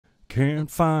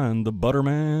Can't find the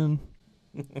Butterman.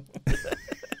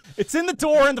 It's in the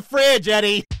door in the fridge,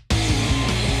 Eddie.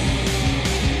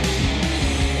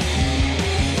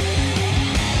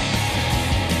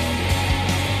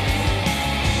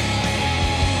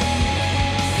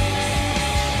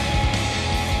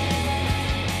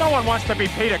 No one wants to be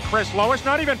Peter Criss, Lois,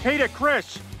 not even Peter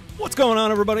Criss. What's going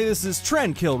on, everybody? This is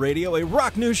Trendkill Radio, a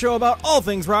rock news show about all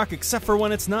things rock except for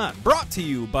when it's not. Brought to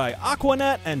you by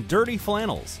Aquanet and Dirty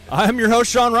Flannels. I'm your host,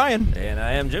 Sean Ryan. And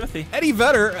I am Timothy. Eddie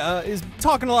Vedder is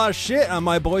talking a lot of shit on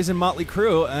my boys in Motley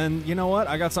Crue, and you know what?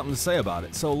 I got something to say about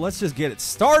it. So let's just get it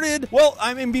started. Well,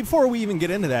 I mean, before we even get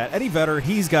into that, Eddie Vedder,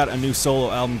 he's got a new solo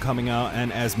album coming out,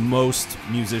 and as most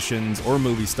musicians or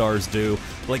movie stars do,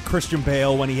 like Christian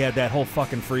Bale when he had that whole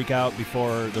fucking freak out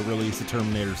before the release of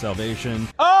Terminator Salvation.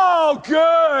 Oh,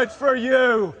 good for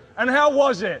you. And how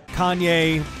was it?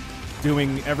 Kanye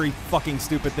doing every fucking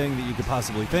stupid thing that you could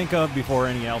possibly think of before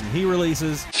any album he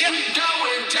releases. It's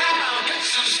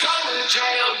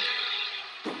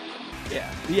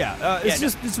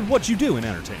what you do in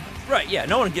entertainment. Right, yeah,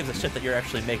 no one gives a shit that you're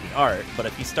actually making art, but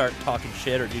if you start talking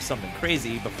shit or do something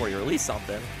crazy before you release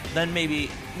something, then maybe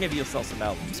you'll sell some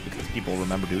albums because people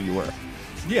remembered who you were.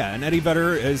 Yeah, and Eddie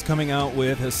Vedder is coming out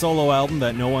with his solo album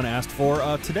that no one asked for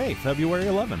today, February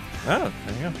 11th. Oh,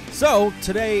 there you go. So,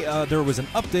 today there was an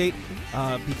update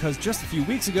because just a few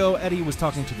weeks ago, Eddie was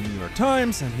talking to the New York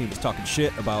Times, and he was talking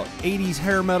shit about 80s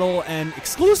hair metal and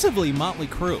exclusively Motley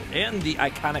Crue. And the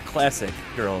iconic classic,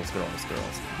 Girls, Girls,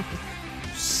 Girls.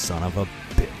 Son of a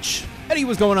bitch. Eddie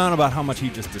was going on about how much he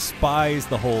just despised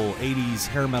the whole 80s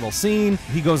hair metal scene.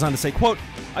 He goes on to say, quote,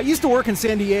 I used to work in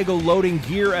San Diego loading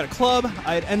gear at a club.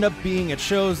 I'd end up being at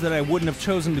shows that I wouldn't have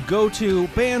chosen to go to,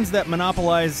 bands that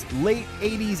monopolized late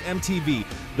 80s MTV.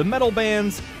 The metal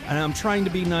bands, and I'm trying to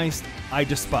be nice, I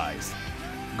despise.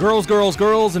 Girls, Girls,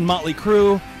 Girls and Motley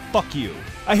Crue, fuck you.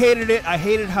 I hated it. I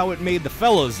hated how it made the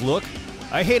fellas look.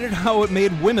 I hated how it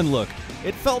made women look.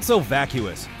 It felt so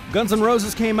vacuous. Guns N'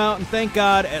 Roses came out and thank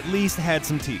God at least had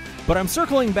some teeth. But I'm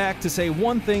circling back to say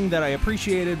one thing that I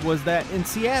appreciated was that in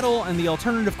Seattle and the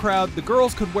alternative crowd, the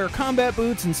girls could wear combat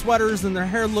boots and sweaters and their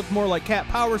hair looked more like Cat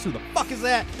Powers, who the fuck is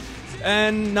that?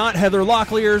 And not Heather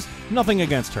Locklear's, nothing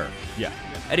against her. Yeah.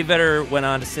 Eddie Vedder went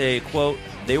on to say, quote,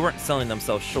 they weren't selling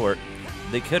themselves short.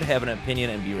 They could have an opinion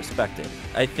and be respected.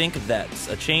 I think that's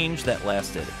a change that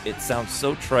lasted. It sounds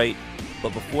so trite,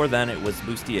 but before then it was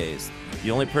bustiers. The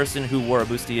only person who wore a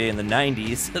bustier in the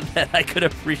 90s that I could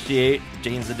appreciate,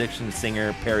 Jane's Addiction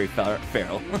singer Perry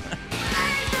Farrell.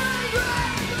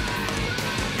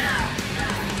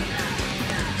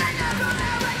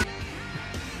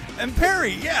 And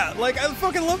Perry, yeah, like I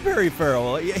fucking love Perry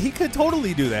Farrell. He could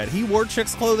totally do that. He wore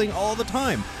chicks' clothing all the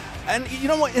time. And you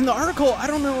know what, in the article, I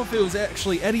don't know if it was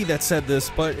actually Eddie that said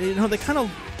this, but you know, they kind of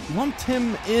lumped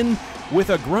him in with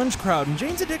a grunge crowd, and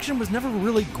Jane's Addiction was never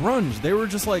really grunge. They were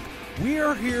just like, we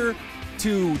are here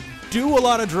to do a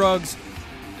lot of drugs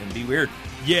And be weird.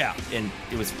 Yeah. And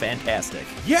it was fantastic.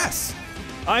 Yes.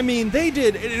 I mean, they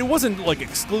did, it wasn't like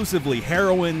exclusively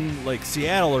heroin like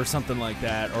Seattle or something like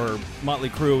that, or Motley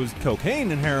Crue's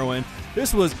cocaine and heroin.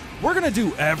 This was, we're going to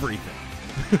do everything.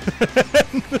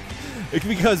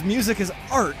 Because music is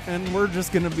art, and we're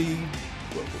just going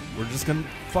to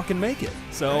fucking make it.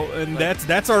 So, right. And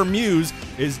that's our muse,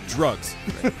 is drugs.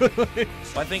 Right.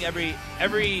 Well, I think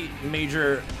every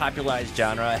major popularized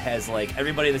genre has like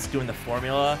everybody that's doing the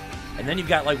formula, and then you've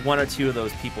got like one or two of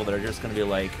those people that are just going to be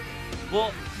like,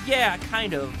 well, yeah,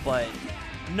 kind of, but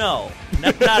no,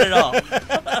 not at all.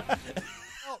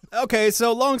 Okay,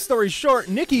 so long story short,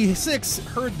 Nikki Sixx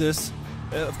heard this.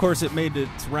 Of course, it made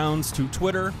its rounds to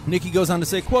Twitter. Nikki goes on to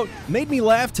say, quote, made me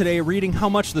laugh today reading how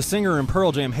much the singer in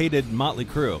Pearl Jam hated Motley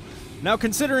Crue. Now,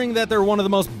 considering that they're one of the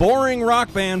most boring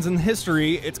rock bands in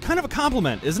history, it's kind of a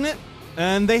compliment, isn't it?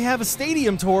 And they have a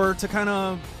stadium tour to kind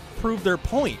of prove their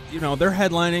point. You know, they're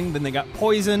headlining, then they got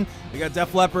Poison, they got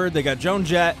Def Leppard, they got Joan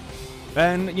Jett,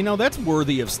 and, you know, that's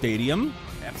worthy of stadium.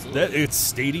 Absolutely. It's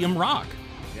stadium rock.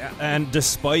 Yeah. And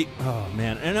despite, oh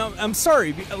man, and I'm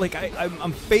sorry, like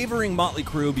I'm favoring Motley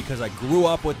Crue because I grew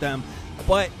up with them,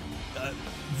 but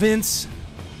Vince,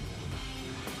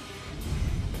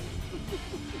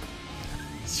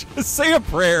 just say a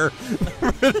prayer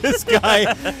for this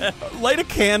guy, light a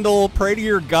candle, pray to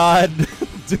your God,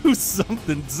 do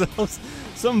something,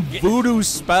 some voodoo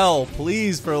spell,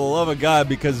 please, for the love of God,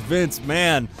 because Vince,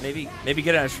 man. Maybe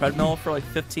get on a treadmill for like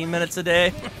 15 minutes a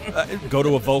day. Go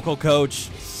to a vocal coach.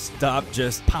 Stop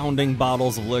just pounding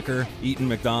bottles of liquor, eating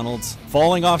McDonald's,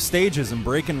 falling off stages and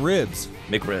breaking ribs.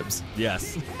 McRibs.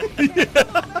 Yes.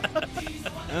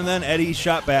 And then Eddie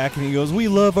shot back and he goes, "We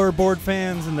love our bored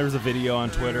fans." And there's a video on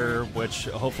Twitter, which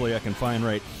hopefully I can find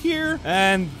right here.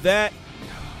 And that,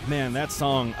 man, that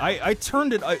song, I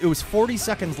turned it, it was 40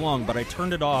 seconds long, but I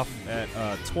turned it off at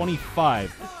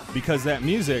 25 because that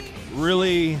music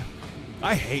really,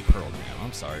 I hate Pearl Jam.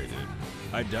 I'm sorry,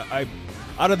 dude. I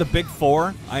out of the big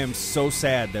four, I am so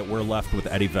sad that we're left with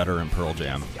Eddie Vedder and Pearl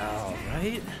Jam. Oh,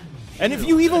 right? And if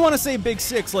you even want to say Big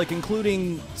Six, like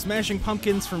including Smashing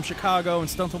Pumpkins from Chicago and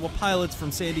Stone Temple Pilots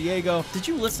from San Diego. Did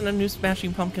you listen to New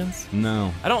Smashing Pumpkins?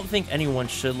 No. I don't think anyone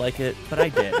should like it, but I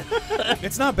did.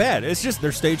 It's not bad. It's just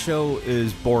their stage show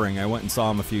is boring. I went and saw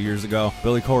them a few years ago.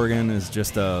 Billy Corrigan is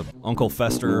just Uncle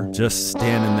Fester, just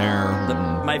standing there.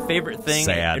 My favorite thing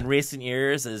in recent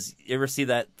years is, you ever see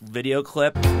that video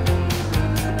clip?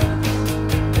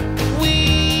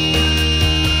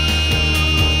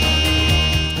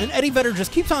 Eddie Vedder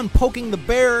just keeps on poking the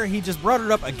bear. He just brought it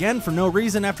up again for no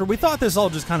reason after we thought this all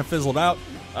just kind of fizzled out.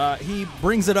 He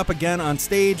brings it up again on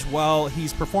stage while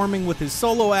he's performing with his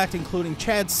solo act, including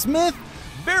Chad Smith,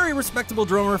 very respectable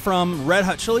drummer from Red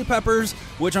Hot Chili Peppers,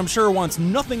 which I'm sure wants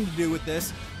nothing to do with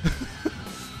this.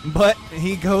 But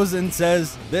he goes and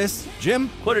says this, Jim?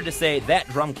 Quoted to say, that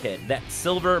drum kit, that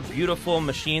silver, beautiful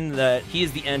machine that he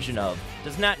is the engine of,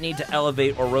 does not need to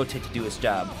elevate or rotate to do his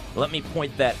job. Let me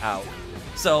point that out.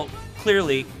 So,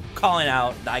 clearly, calling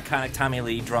out the iconic Tommy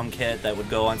Lee drum kit that would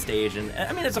go on stage, and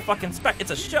I mean, it's a fucking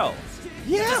it's a show.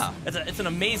 Yeah. It's an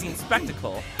amazing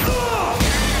spectacle.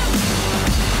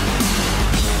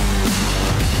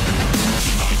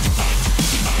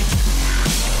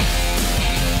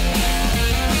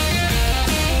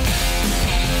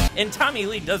 And Tommy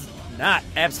Lee does not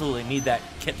absolutely need that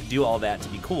kit to do all that to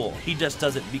be cool. He just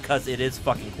does it because it is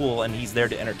fucking cool, and he's there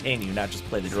to entertain you, not just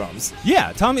play the drums.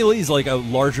 Yeah, Tommy Lee's like a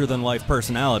larger-than-life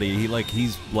personality.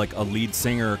 He's like a lead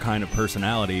singer kind of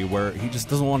personality where he just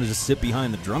doesn't want to just sit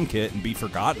behind the drum kit and be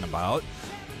forgotten about.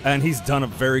 And he's done a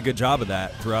very good job of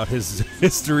that throughout his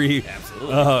history.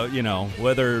 Absolutely. You know,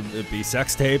 whether it be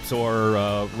sex tapes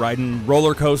or riding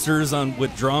roller coasters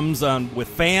with drums with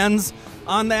fans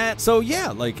on that. So yeah,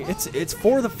 like it's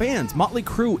for the fans. Motley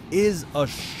Crue is a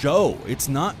show. It's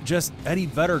not just Eddie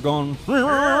Vedder going.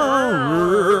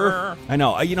 I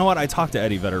know. You know what? I talked to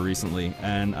Eddie Vedder recently,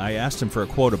 and I asked him for a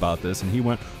quote about this, and he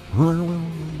went.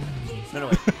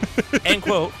 Anyway, end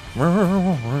quote.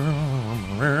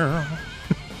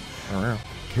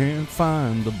 Can't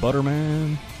find the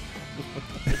Butterman.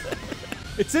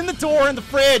 It's in the door in the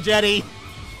fridge, Eddie.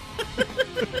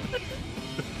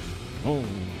 Oh.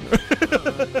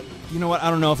 You know what? I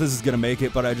don't know if this is going to make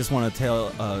it, but I just want to tell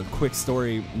a quick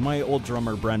story. My old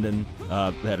drummer, Brendan,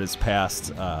 that has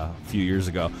passed a few years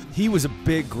ago, he was a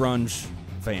big grunge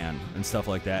fan and stuff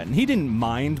like that, and he didn't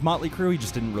mind Motley Crue. He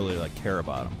just didn't really care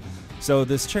about them. So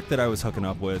this chick that I was hooking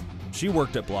up with, she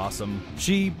worked at Blossom.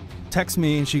 She texts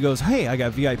me and she goes, "Hey, I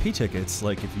got VIP tickets.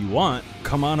 Like, if you want,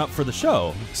 come on up for the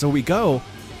show." So we go.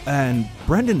 And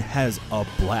Brendan has a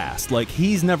blast. Like,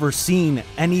 he's never seen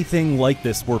anything like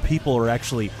this where people are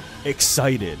actually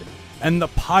excited. And the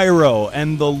pyro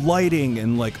and the lighting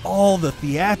and, like, all the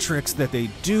theatrics that they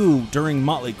do during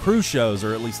Motley Crue shows,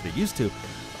 or at least they used to.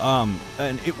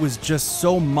 And it was just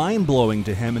so mind-blowing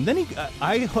to him. And then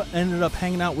I ended up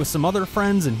hanging out with some other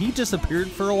friends, and he disappeared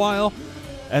for a while.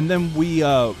 And then we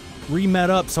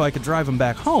re-met up so I could drive him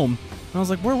back home. And I was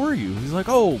like, "Where were you?" He's like,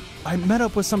 "Oh, I met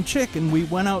up with some chick and we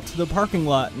went out to the parking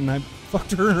lot and I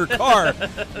fucked her in her car."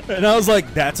 And I was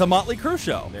like, "That's a Motley Crue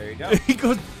show." There you go. He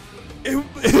goes,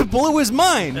 it blew his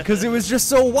mind because it was just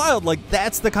so wild. Like,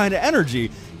 that's the kind of energy.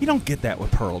 You don't get that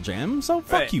with Pearl Jam, so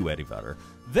fuck you, Eddie Vedder.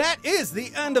 That is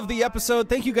the end of the episode.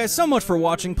 Thank you guys so much for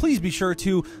watching. Please be sure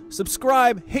to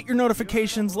subscribe, hit your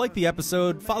notifications, like the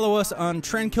episode, follow us on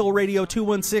Trendkill Radio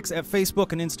 216 at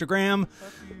Facebook and Instagram.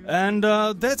 And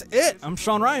that's it. I'm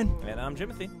Sean Ryan. And I'm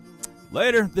Jimothy.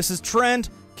 Later. This is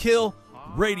Trendkill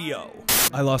Radio.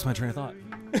 I lost my train of thought.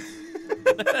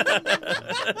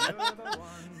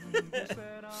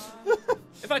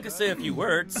 If I could say a few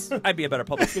words, I'd be a better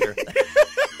public speaker.